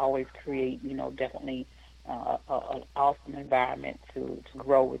 they will always create, definitely an awesome environment to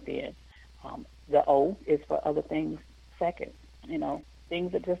grow within. The O is for other things second.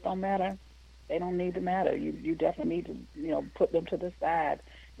 Things that just don't matter, they don't need to matter. You definitely need to, put them to the side,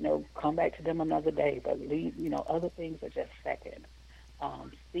 come back to them another day, but leave, other things are just second.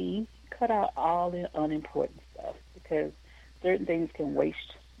 C, cut out all the unimportant stuff, because certain things can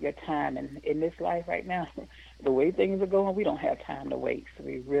waste your time. And in this life right now, the way things are going, we don't have time to waste.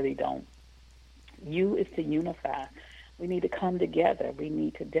 We really don't. U is to unify. We need to come together. We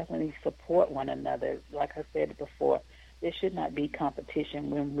need to definitely support one another. Like I said before, there should not be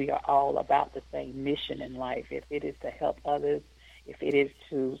competition when we are all about the same mission in life. If it is to help others, if it is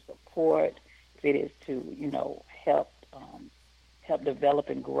to support, if it is to, help develop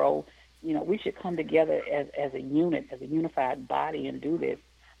and grow, we should come together as a unit, as a unified body and do this.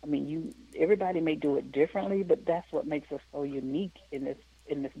 I mean, everybody may do it differently, but that's what makes us so unique in this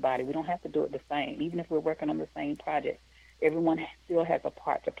body. We don't have to do it the same, even if we're working on the same project. Everyone still has a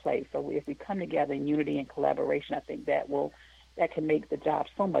part to play. So if we come together in unity and collaboration, I think that can make the job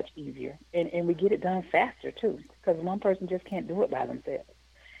so much easier, and we get it done faster too, because one person just can't do it by themselves.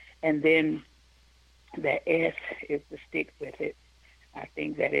 And then the S is to stick with it. I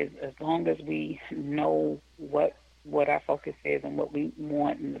think that is, as long as we know what our focus is and what we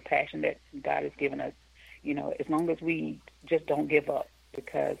want and the passion that God has given us, as long as we just don't give up,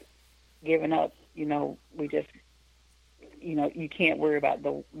 because giving up, we just, you can't worry about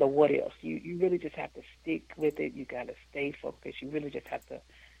the what else. You really just have to stick with it. You got to stay focused. You really just have to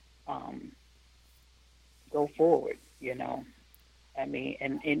go forward, I mean,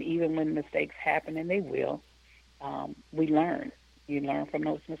 and even when mistakes happen, and they will, we learn. You learn from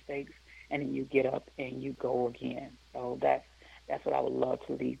those mistakes, and then you get up and you go again. So that's what I would love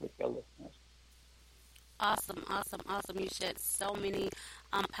to leave with your listeners. Awesome, awesome, awesome. You said so many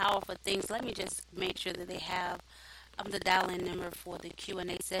powerful things. Let me just make sure that they have the dial-in number for the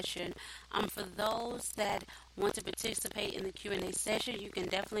Q&A session. For those that want to participate in the Q&A session, you can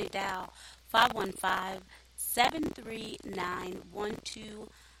definitely dial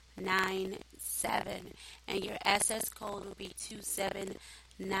 515-739-1297, and your access code will be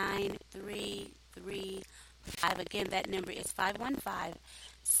 2793335. Again, that number is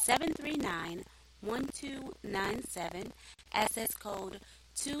 515-739-1297, access code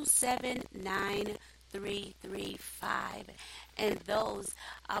 2793335. And those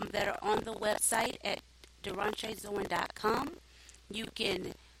that are on the website at DeroncheZorn.com, you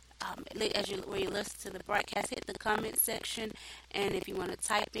can, when you listen to the broadcast, hit the comment section, and if you want to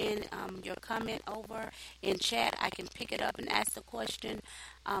type in your comment over in chat, I can pick it up and ask the question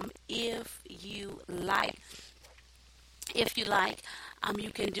if you like. You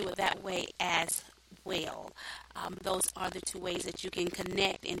can do it that way as well. Those are the two ways that you can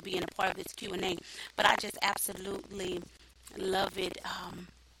connect and be in a part of this Q&A. But I just absolutely love it.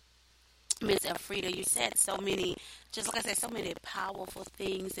 Ms. Alfreda, you said so many, just like I said, so many powerful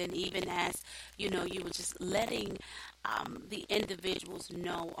things, and even as, you were just letting the individuals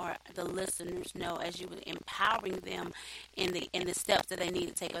know, or the listeners know, as you were empowering them in the steps that they need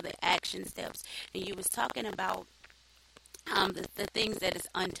to take, or the action steps. And you was talking about the things that is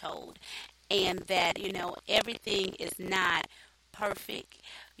untold, and that, everything is not perfect,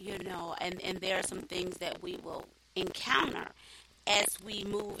 and there are some things that we will encounter as we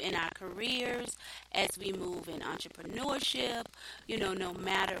move in our careers, as we move in entrepreneurship, no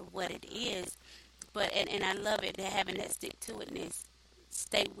matter what it is. But, and I love it, having that stick-to-itness,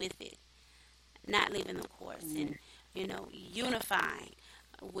 stay with it, not leaving the course, and, unifying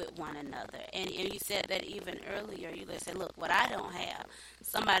with one another. And you said that even earlier. You said, look, what I don't have,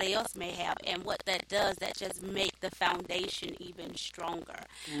 somebody else may have. And what that does, that just make the foundation even stronger.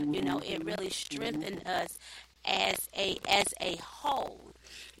 It really strengthened us as a whole.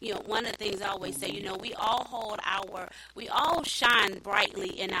 One of the things I always say, we all shine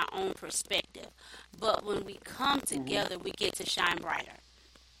brightly in our own perspective. But when we come together, we get to shine brighter.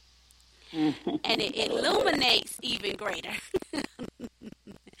 And it illuminates even greater.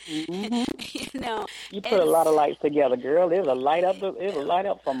 You put a lot of lights together, girl. There's a light up. There's a light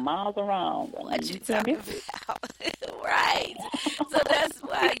up for miles around. What you talking about? Right. So that's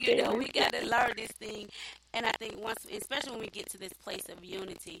why we got to learn this thing. And I think especially when we get to this place of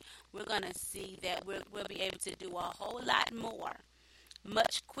unity, we're gonna see that we'll be able to do a whole lot more,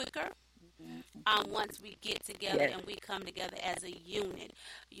 much quicker. Once we get together and we come together as a unit,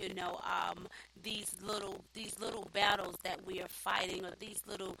 these little battles that we are fighting, or these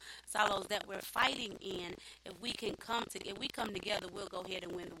little silos that we're fighting in, if we come together, we'll go ahead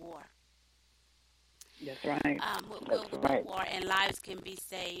and win the war. That's right. We'll win the war, and lives can be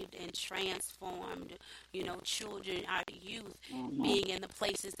saved and transformed. Children, our youth, being in the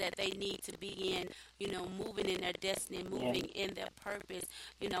places that they need to be in. Moving in their destiny, moving in their purpose.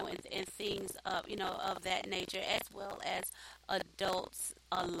 And things of that nature, as well as adults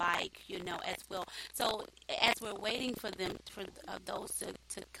alike. As well. So as we're waiting for those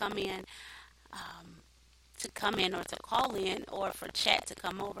to come in. Or to call in, or for chat to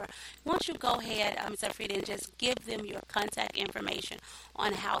come over, won't you go ahead, Ms. Alfreda, and just give them your contact information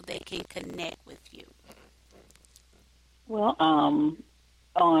on how they can connect with you? Well, I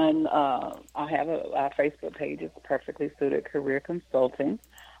have our Facebook page. It's Perfectly Suited Career Consulting.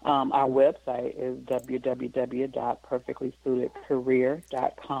 Our website is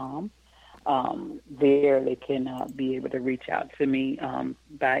www.perfectlysuitedcareer.com. There they can be able to reach out to me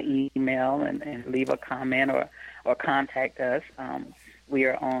by email and leave a comment or contact us. We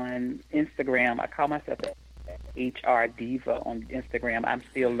are on Instagram. I call myself HR Diva on Instagram. I'm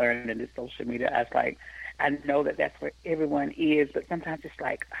still learning this social media. I know that that's where everyone is, but sometimes it's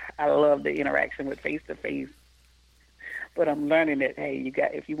like I love the interaction with face to face. But I'm learning that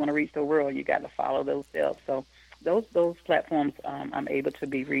if you want to reach the world, you got to follow those steps. So those platforms, I'm able to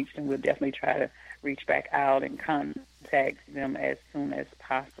be reached, and we'll definitely try to reach back out and contact them as soon as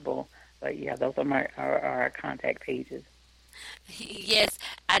possible. But yeah, those are our contact pages. Yes,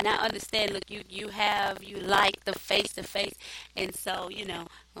 and I understand. Look, you like the face to face, and so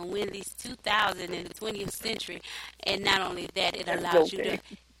when these 2000 in the 20th century, and not only that, it allows you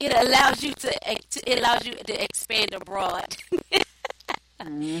to expand abroad. It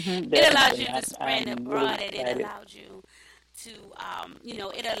allows you to expand abroad, really and it allows you to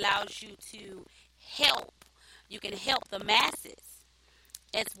it allows you to help. You can help the masses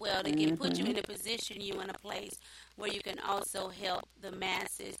as well. They can put you in a position, you in a place where you can also help the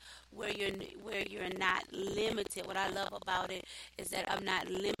masses, where you're not limited. What I love about it is that I'm not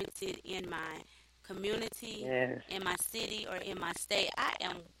limited in my community, Yes. in my city, or in my state. I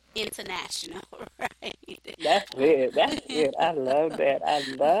am international, right? That's it. That's it. I love that. I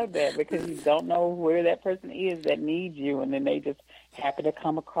love that because you don't know where that person is that needs you, and then they just happen to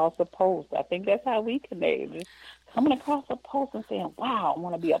come across a post. I think that's how we connect. Just coming across a post and saying, "Wow, I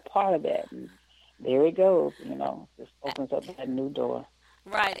want to be a part of that." And there it goes. Just opens up that new door.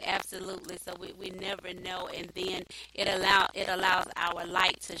 Right, absolutely. So we never know, and then it allows our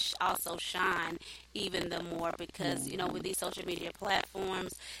light to also shine even the more, because with these social media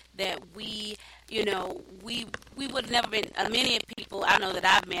platforms that we would have never been, many people I know that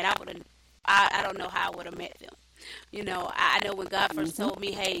I've met, I don't know how I would have met them. I know when God first told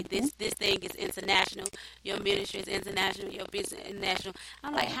me, "Hey, this thing is international. Your ministry is international. Your business is international."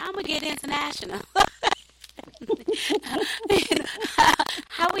 I'm like, "How am I gonna get international?"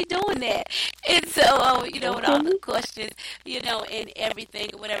 How we doing that? And so, with all the questions, and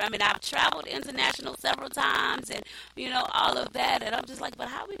everything, whatever. I mean, I've traveled international several times, and all of that, and I'm just like, but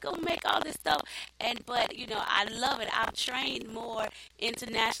how we gonna make all this stuff? But I love it. I've trained more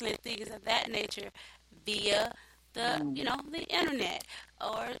internationally and things of that nature via the internet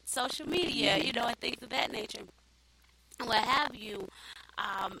or social media, and things of that nature, what have you,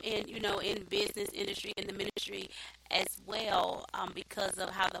 in business industry, in the ministry as well, because of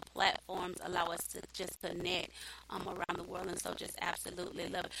how the platforms allow us to just connect around the world, and so just absolutely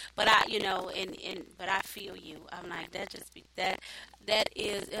love it. But but I feel you. I'm like, that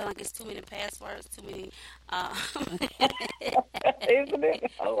is like, it's too many passwords, too many. Isn't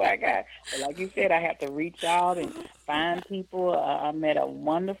it? Oh my God! But like you said, I have to reach out and find people. I met a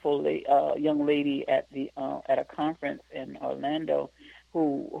wonderful young lady at a conference in Orlando,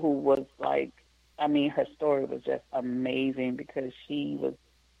 who was like, I mean, her story was just amazing because she was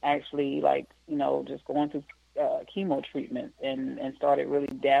actually like, just going through chemo treatment and started really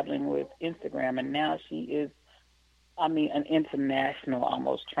dabbling with Instagram, and now she is, I mean, an international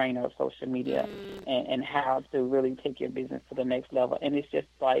almost trainer of social media and how to really take your business to the next level. And it's just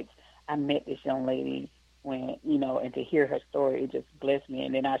like, I met this young lady when, and to hear her story, it just blessed me.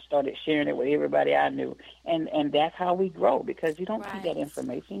 And then I started sharing it with everybody I knew. And that's how we grow, because you don't keep that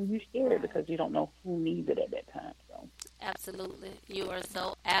information. You share it because you don't know who needs it at that time. So. Absolutely. You are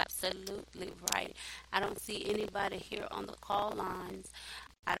so absolutely right. I don't see anybody here on the call lines.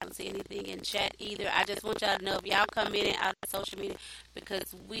 I don't see anything in chat either. I just want y'all to know, if y'all come in and out of social media,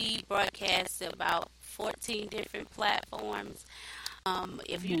 because we broadcast about 14 different platforms.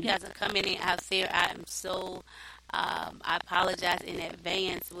 If you guys are coming in out there, I am so I apologize in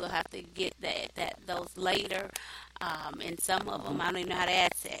advance. We'll have to get those later. And some of them I don't even know how to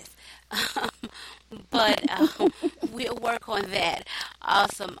access. But we'll work on that.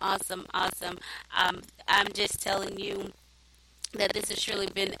 Awesome, awesome, awesome. I'm just telling you that this has surely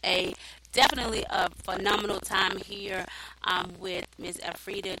been definitely a phenomenal time here with Ms.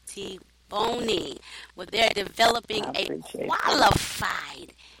 Alfreda T. Boney, where they're developing a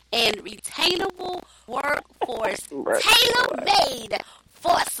qualified and retainable workforce tailor-made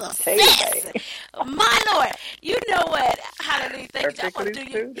for success. My Lord, you know what? Hallelujah. Thank you. I'm going to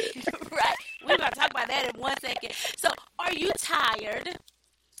do you. Right. We're going to talk about that in 1 second. So, are you tired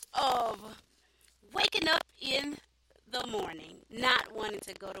of waking up in the morning not wanting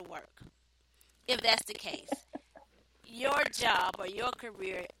to go to work? If that's the case, your job or your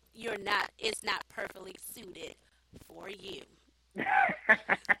career, it's not perfectly suited for you.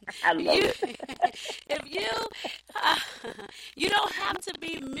 I love You, it. if uh, you don't have to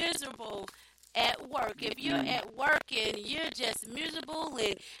be miserable at work. If you're Mm, at work and you're just miserable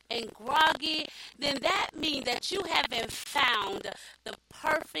and groggy, then that means that you haven't found the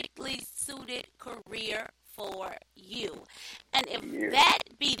perfectly suited career for you. And if you. that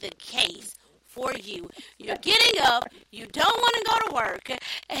be the case for you, you're getting up, you don't want to go to work,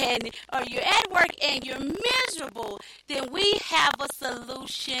 and or you're at work and you're miserable, then we have a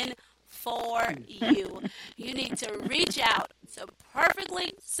solution for you. You need to reach out to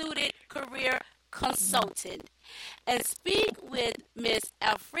perfectly suited career consultant and speak with Miss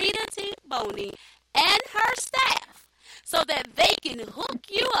Alfreda T. Boney and her staff so that they can hook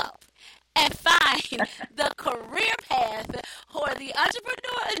you up and find the career path or the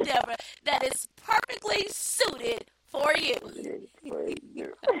entrepreneur endeavor that is perfectly suited for you. For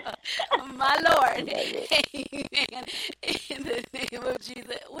you. My Lord. Love it. Amen. In the name of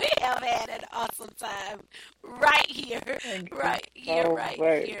Jesus. We have had an awesome time right here. Thank you Right here, so right much.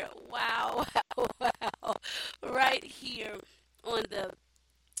 here. Wow, wow, wow. Right here on the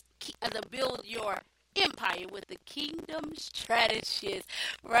Build Your Empire with the Kingdom Strategist,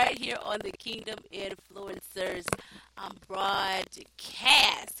 right here on the Kingdom Influencers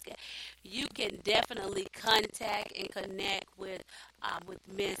broadcast. You can definitely contact and connect with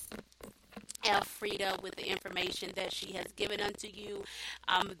Miss Alfreda with the information that she has given unto you.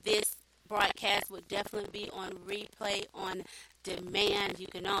 This broadcast will definitely be on replay on demand. You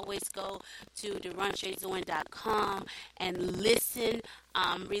can always go to DeroncheZorn.com and listen,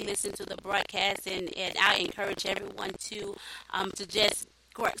 re-listen to the broadcast, and I encourage everyone to just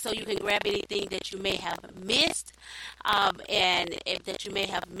so you can grab anything that you may have missed, and if that you may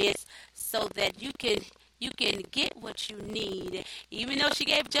have missed, so that you can get what you need. Even though she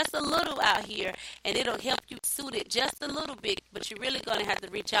gave just a little out here, and it'll help you suit it just a little bit, but you're really going to have to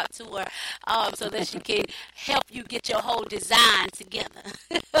reach out to her so that she can help you get your whole design together.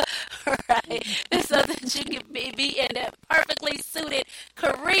 Right? So that you can be in that perfectly suited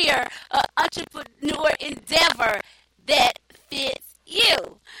career, entrepreneur endeavor that fits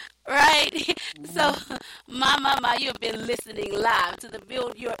you. Right? So, my, you've been listening live to the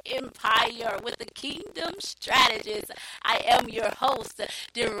Build Your Empire with the Kingdom Strategist. I am your host,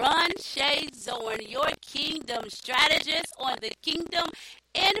 Deron Zorn, your Kingdom Strategist on the Kingdom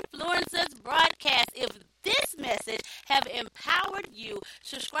Influencers broadcast. If this message have empowered you,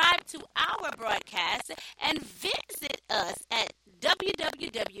 subscribe to our broadcast and visit us at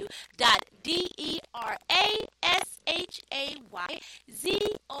www.derashayzorn.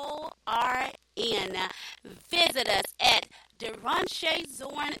 Visit us at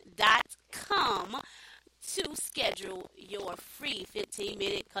DeroncheZorn.com to schedule your free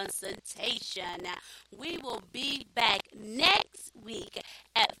 15-minute consultation. We will be back next week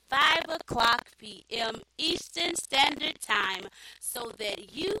at 5 o'clock p.m. Eastern Standard Time so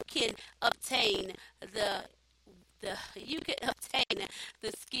that you can obtain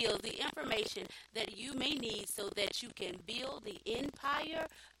the skills, the information that you may need so that you can build the empire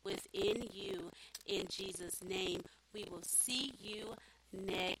within you. In Jesus' name, we will see you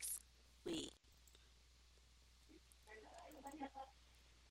next week.